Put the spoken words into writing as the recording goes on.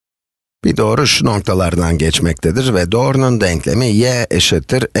Bir doğru şu noktalardan geçmektedir ve doğrunun denklemi y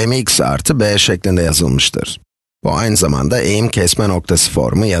eşittir mx artı b şeklinde yazılmıştır. Bu aynı zamanda eğim kesme noktası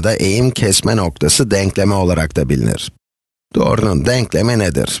formu ya da eğim kesme noktası denklemi olarak da bilinir. Doğrunun denklemi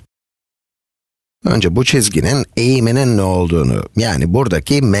nedir? Önce bu çizginin eğiminin ne olduğunu, yani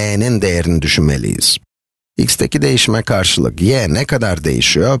buradaki m'nin değerini düşünmeliyiz. X'teki değişime karşılık y ne kadar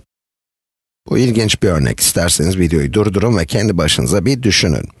değişiyor? Bu ilginç bir örnek. İsterseniz videoyu durdurun ve kendi başınıza bir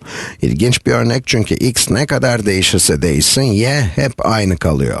düşünün. İlginç bir örnek çünkü x ne kadar değişirse değişsin, y hep aynı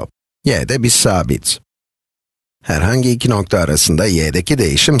kalıyor. Y de bir sabit. Herhangi iki nokta arasında y'deki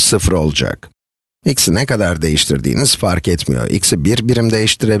değişim 0 olacak. X'i ne kadar değiştirdiğiniz fark etmiyor. X'i 1 birim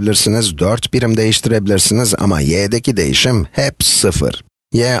değiştirebilirsiniz, 4 birim değiştirebilirsiniz ama y'deki değişim hep 0.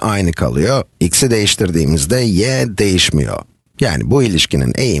 Y aynı kalıyor, x'i değiştirdiğimizde y değişmiyor. Yani bu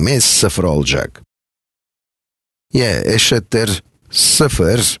ilişkinin eğimi 0 olacak. Y eşittir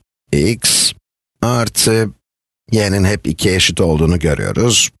 0, x artı, y'nin hep 2'ye eşit olduğunu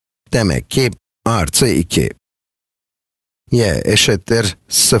görüyoruz. Demek ki artı 2. Y eşittir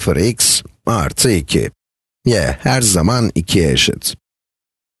 0x artı 2. Y her zaman 2'ye eşit.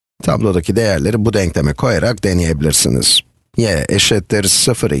 Tablodaki değerleri bu denkleme koyarak deneyebilirsiniz. Y eşittir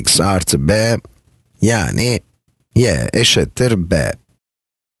 0x artı b, yani y eşittir b.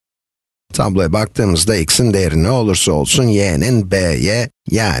 Tabloya baktığımızda x'in değeri ne olursa olsun y'nin b'ye,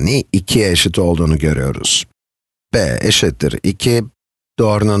 yani 2'ye eşit olduğunu görüyoruz. B eşittir 2,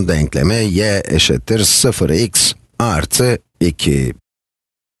 doğrunun denklemi y eşittir 0x artı 2.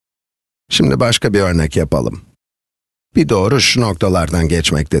 Şimdi başka bir örnek yapalım. Bir doğru şu noktalardan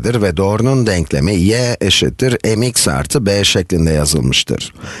geçmektedir ve doğrunun denklemi y eşittir mx artı b şeklinde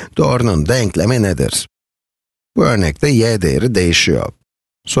yazılmıştır. Doğrunun denklemi nedir? Bu örnekte y değeri değişiyor.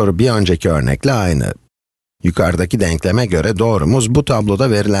 Soru bir önceki örnekle aynı. Yukarıdaki denkleme göre doğrumuz bu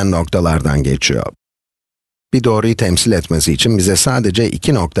tabloda verilen noktalardan geçiyor. Bir doğruyu temsil etmesi için bize sadece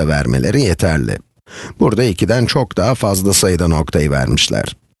 2 nokta vermeleri yeterli. Burada 2'den çok daha fazla sayıda noktayı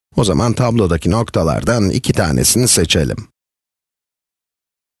vermişler. O zaman tablodaki noktalardan 2 tanesini seçelim.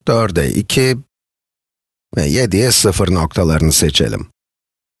 4'e 2 ve 7'ye 0 noktalarını seçelim.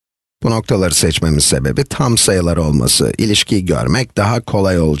 Bu noktaları seçmemin sebebi tam sayılar olması. İlişkiyi görmek daha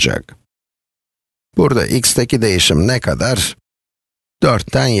kolay olacak. Burada x'teki değişim ne kadar?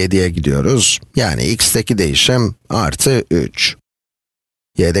 4'ten 7'ye gidiyoruz. Yani x'teki değişim artı 3.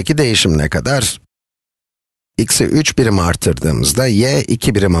 Y'deki değişim ne kadar? X'i 3 birim artırdığımızda y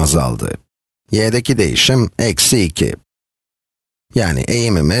 2 birim azaldı. Y'deki değişim eksi 2. Yani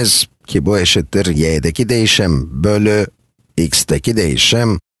eğimimiz, ki bu eşittir y'deki değişim bölü x'teki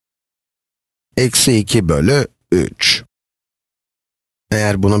değişim, eksi 2 bölü 3.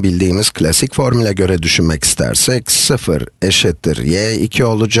 Eğer bunu bildiğimiz klasik formüle göre düşünmek istersek, 0 eşittir y2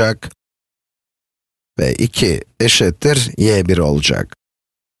 olacak ve 2 eşittir y1 olacak.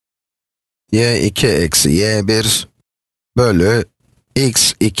 y2 eksi y1 bölü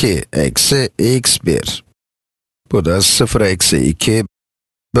x2 eksi x1. Bu da 0 eksi 2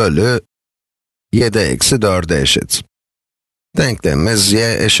 bölü 7 eksi 4'e eşit. Denklemimiz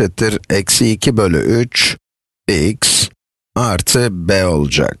y eşittir eksi 2 bölü 3 x artı b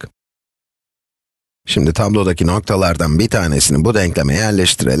olacak. Şimdi tablodaki noktalardan bir tanesini bu denkleme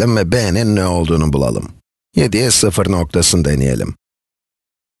yerleştirelim ve b'nin ne olduğunu bulalım. 7'ye 0 noktasını deneyelim.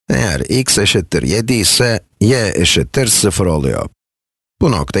 Eğer x eşittir 7 ise y eşittir 0 oluyor.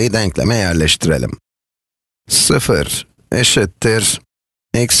 Bu noktayı denkleme yerleştirelim. 0 eşittir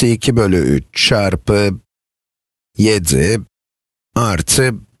eksi 2 bölü 3 çarpı 7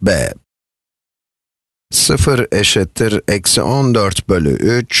 artı b. 0 eşittir eksi 14 bölü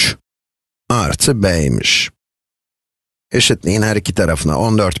 3 artı b'ymiş. Eşitliğin her iki tarafına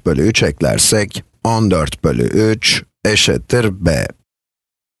 14 bölü 3 eklersek, 14 bölü 3 eşittir b.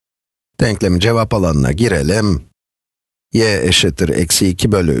 Denklemi cevap alanına girelim. Y eşittir eksi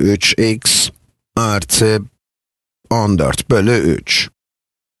 2 bölü 3 x artı 14 bölü 3.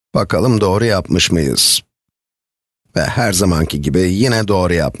 Bakalım doğru yapmış mıyız? Ve her zamanki gibi yine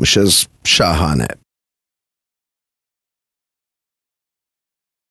doğru yapmışız. Şahane.